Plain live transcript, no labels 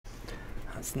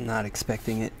was not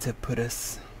expecting it to put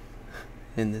us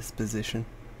in this position.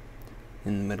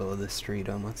 In the middle of the street,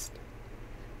 almost.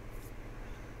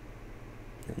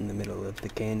 In the middle of the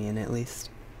canyon, at least.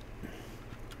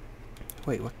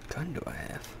 Wait, what gun do I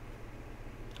have?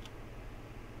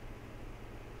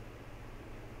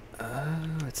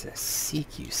 Oh, it's a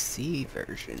CQC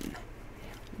version.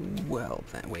 Well,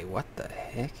 then, wait, what the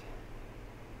heck?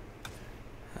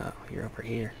 Oh, you're over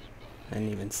here. I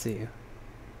didn't even see you.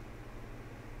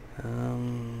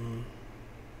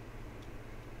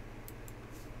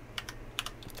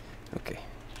 Okay.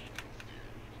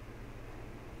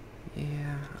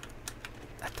 Yeah.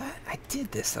 I thought I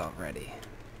did this already.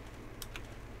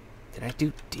 Did I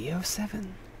do DO7?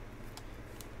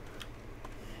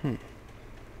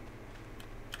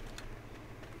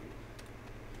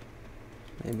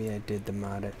 Maybe I did the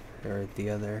modded, or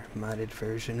the other modded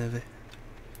version of it.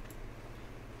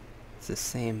 It's the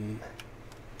same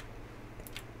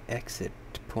exit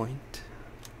point,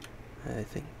 I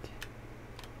think.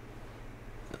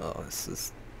 Oh, this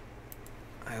is...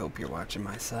 I hope you're watching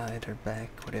my side, or back,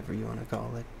 whatever you want to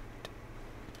call it.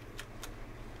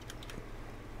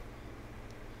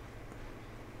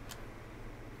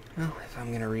 Well, if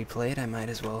I'm gonna replay it, I might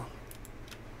as well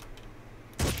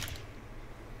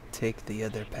take the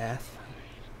other path.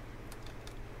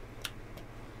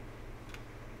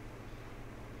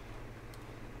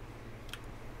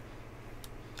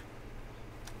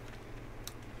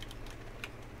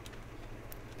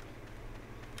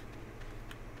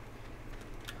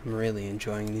 I'm really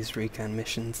enjoying these Recon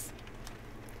missions.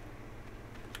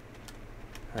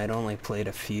 I'd only played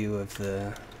a few of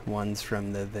the ones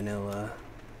from the vanilla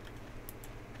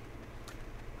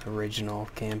original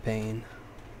campaign.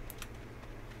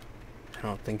 I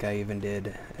don't think I even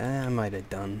did. I might have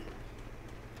done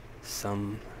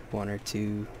some one or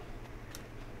two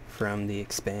from the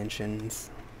expansions,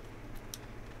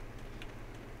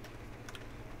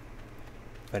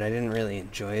 but I didn't really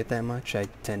enjoy it that much. I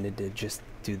tended to just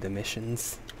do the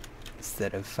missions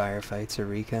instead of firefights or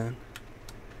recon,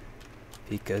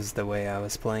 because the way I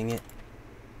was playing it,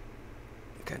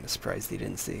 I'm kind of surprised you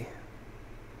didn't see.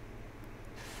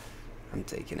 I'm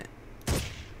taking it.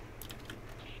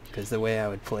 Because the way I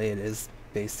would play it is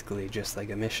basically just like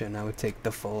a mission. I would take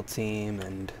the full team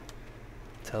and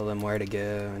tell them where to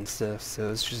go and stuff,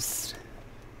 so it's just...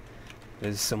 it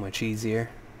was so much easier.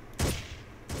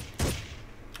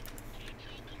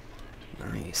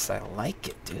 Nice, I like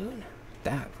it, dude.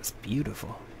 That was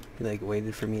beautiful. He like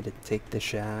waited for me to take the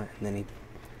shot, and then he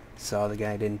saw the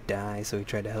guy didn't die, so he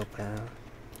tried to help out.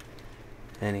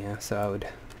 Anyhow, so I would...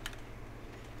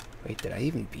 Wait, did I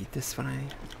even beat this when I...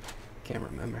 Can't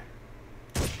remember.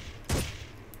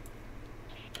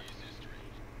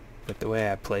 But the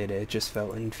way I played it, it just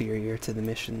felt inferior to the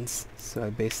missions, so I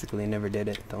basically never did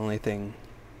it. The only thing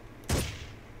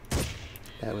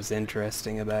that was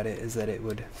interesting about it is that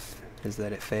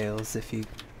it fails if you,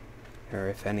 or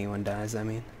if anyone dies, I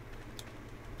mean.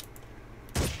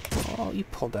 Oh, you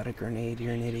pulled out a grenade,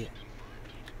 you're an idiot.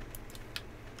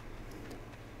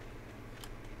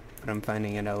 But I'm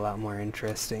finding it a lot more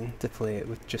interesting to play it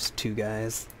with just two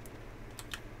guys.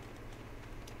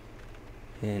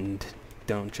 And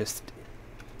don't just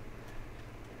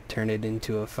turn it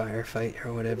into a firefight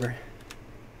or whatever.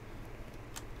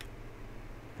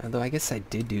 Although I guess I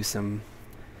did do some...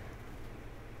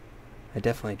 I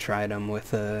definitely tried them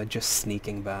with just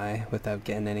sneaking by without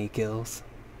getting any kills.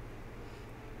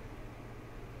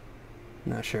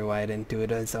 Not sure why I didn't do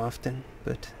it as often,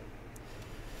 but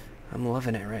I'm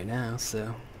loving it right now,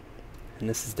 so... And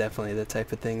this is definitely the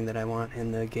type of thing that I want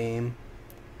in the game.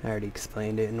 I already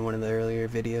explained it in one of the earlier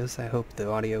videos. I hope the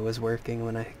audio was working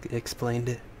when I explained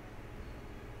it.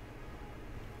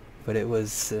 But it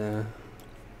was... the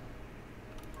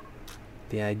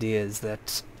idea is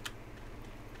that...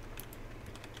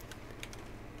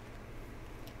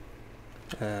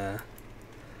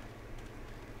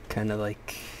 kind of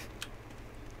like...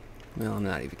 Well, I'm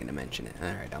not even going to mention it.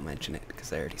 Alright, I'll mention it,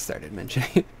 because I already started mentioning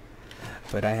it.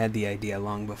 But I had the idea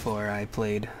long before I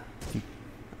played...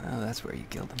 Oh, that's where you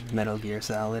killed him. Metal Gear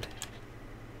Solid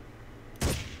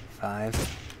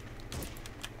 5.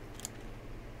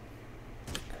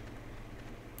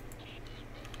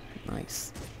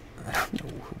 Nice. I don't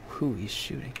know who he's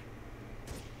shooting.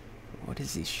 What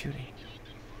is he shooting?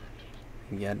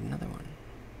 He got another one.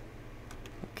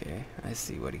 Okay, I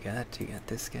see what he got. He got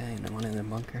this guy and the one in the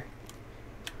bunker.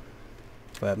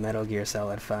 But Metal Gear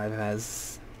Solid 5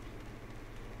 has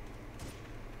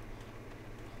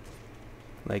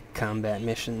like combat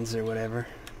missions or whatever.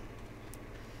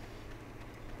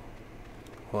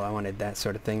 Well, I wanted that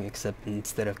sort of thing, except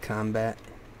instead of combat,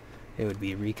 it would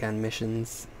be recon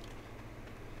missions.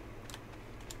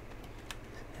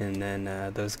 And then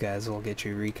those guys will get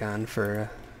you recon for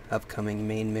upcoming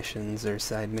main missions or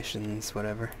side missions,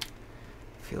 whatever.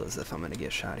 I feel as if I'm gonna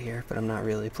get shot here, but I'm not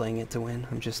really playing it to win.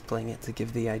 I'm just playing it to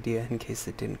give the idea in case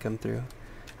it didn't come through.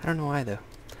 I don't know why though.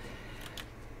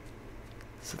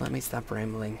 So let me stop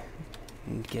rambling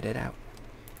and get it out.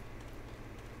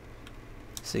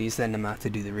 So you send them out to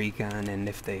do the recon, and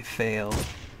if they fail,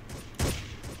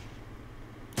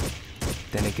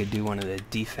 then it could do one of the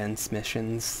defense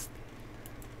missions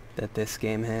that this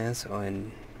game has,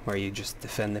 where you just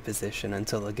defend the position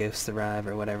until the ghosts arrive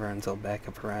or whatever, until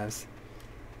backup arrives.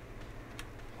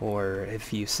 Or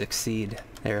if you succeed,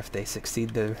 or if they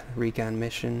succeed the recon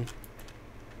mission,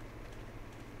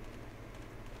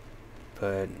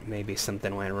 but maybe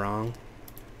something went wrong,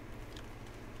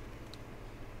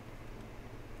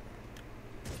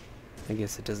 I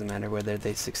guess it doesn't matter whether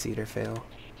they succeed or fail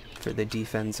for the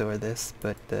defense or this,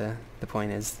 but the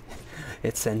point is,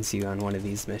 it sends you on one of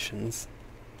these missions.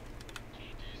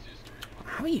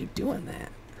 How are you doing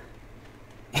that?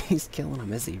 He's killing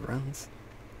him as he runs.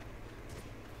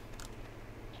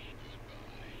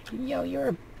 Yo, you're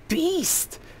a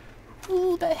beast!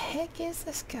 Who the heck is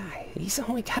this guy? He's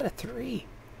only got a 3.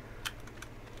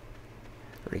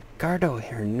 Ricardo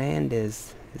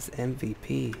Hernandez is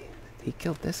MVP. He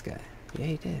killed this guy. Yeah,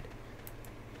 he did.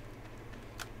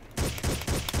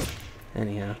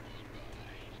 Anyhow.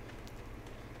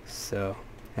 So,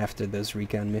 after those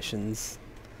recon missions,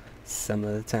 some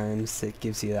of the times it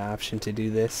gives you the option to do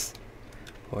this.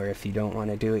 Or if you don't want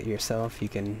to do it yourself, you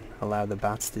can allow the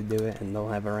bots to do it and they'll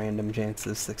have a random chance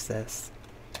of success.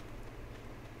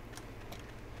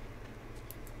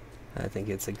 I think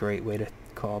it's a great way to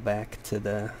call back to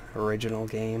the original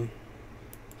game.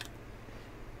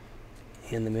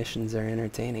 And the missions are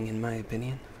entertaining, in my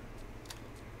opinion.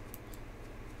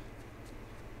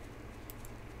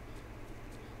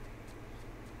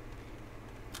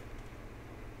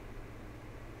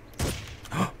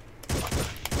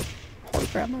 Holy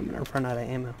crap, I'm gonna run out of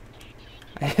ammo.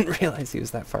 I didn't realize he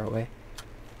was that far away.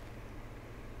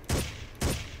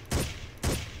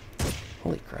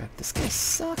 Holy crap, this guy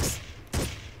sucks!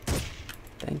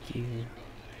 Thank you.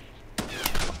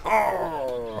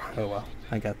 Oh well,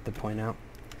 I got the point out.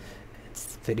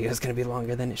 This video is gonna be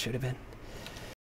longer than it should have been.